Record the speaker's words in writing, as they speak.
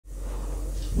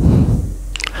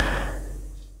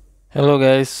Hello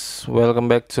guys, welcome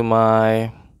back to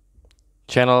my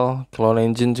channel Clone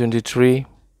Engine 23.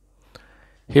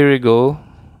 Here we go.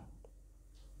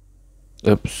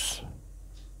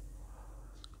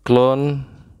 Clone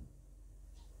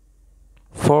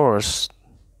Forest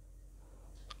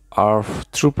ARF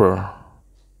Trooper.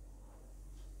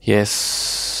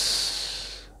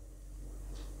 Yes.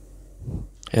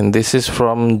 And this is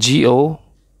from GO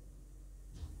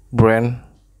brand.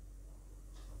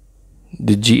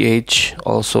 The GH,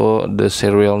 also the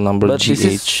serial number, but GH. This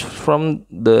is from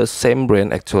the same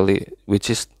brand actually, which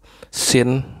is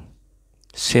Sin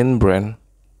brand.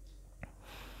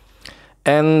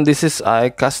 And this is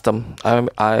I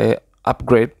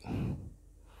upgrade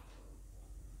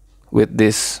with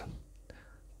this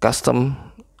custom.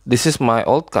 This is my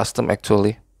old custom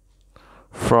actually,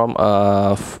 from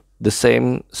the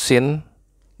same Sin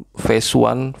phase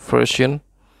 1 version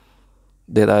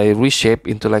that I reshape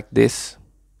into like this.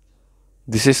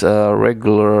 This is a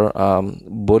regular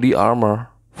body armor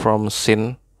from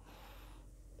Sin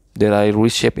that I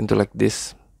reshape into like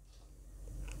this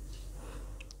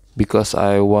because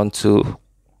I want to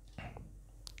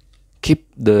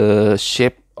keep the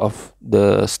shape of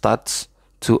the studs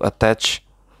to attach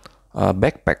a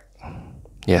backpack.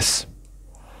 Yes,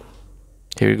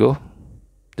 here we go,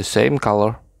 the same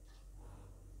color,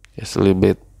 just a little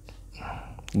bit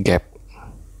gap.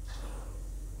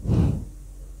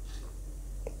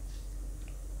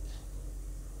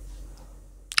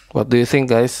 What do you think,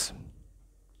 guys?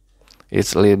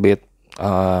 It's a little bit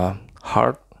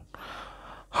hard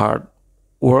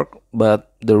work,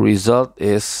 but the result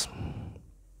is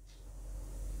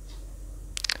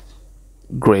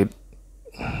great.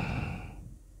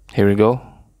 Here we go.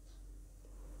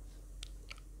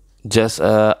 Just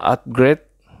upgrade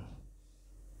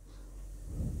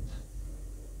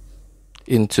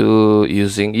into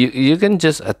using, you can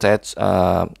just attach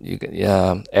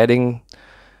adding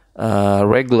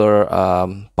regular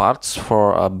parts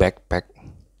for a backpack,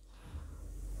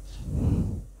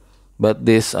 but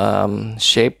this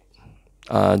shape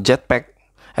jetpack,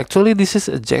 actually this is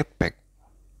a jetpack,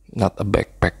 not a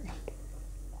backpack.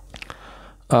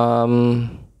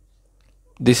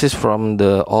 This is from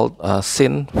the old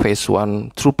Sin phase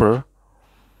 1 Trooper.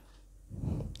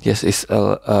 Yes, it's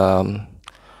a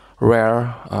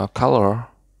rare color.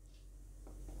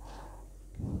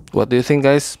 What do you think,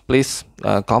 guys? Please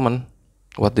comment.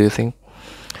 What do you think?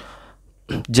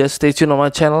 Just stay tuned on my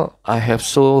channel. I have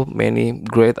so many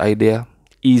great idea.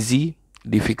 Easy,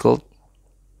 difficult.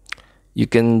 You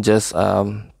can just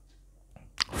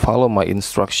follow my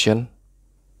instruction.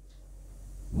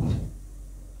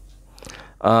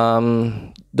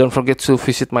 Don't forget to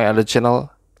visit my other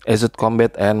channel, EZED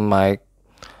Combat, and my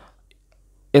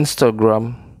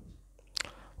Instagram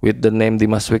with the name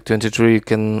Dimasweek23. You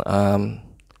can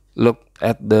look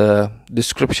at the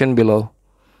description below.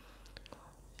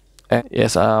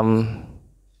 Yes,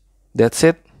 that's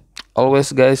it.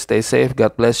 Always, guys, stay safe.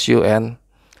 God bless you, and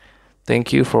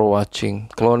thank you for watching.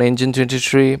 Clone Engine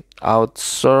 23 out,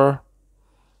 sir.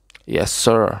 Yes,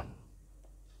 sir.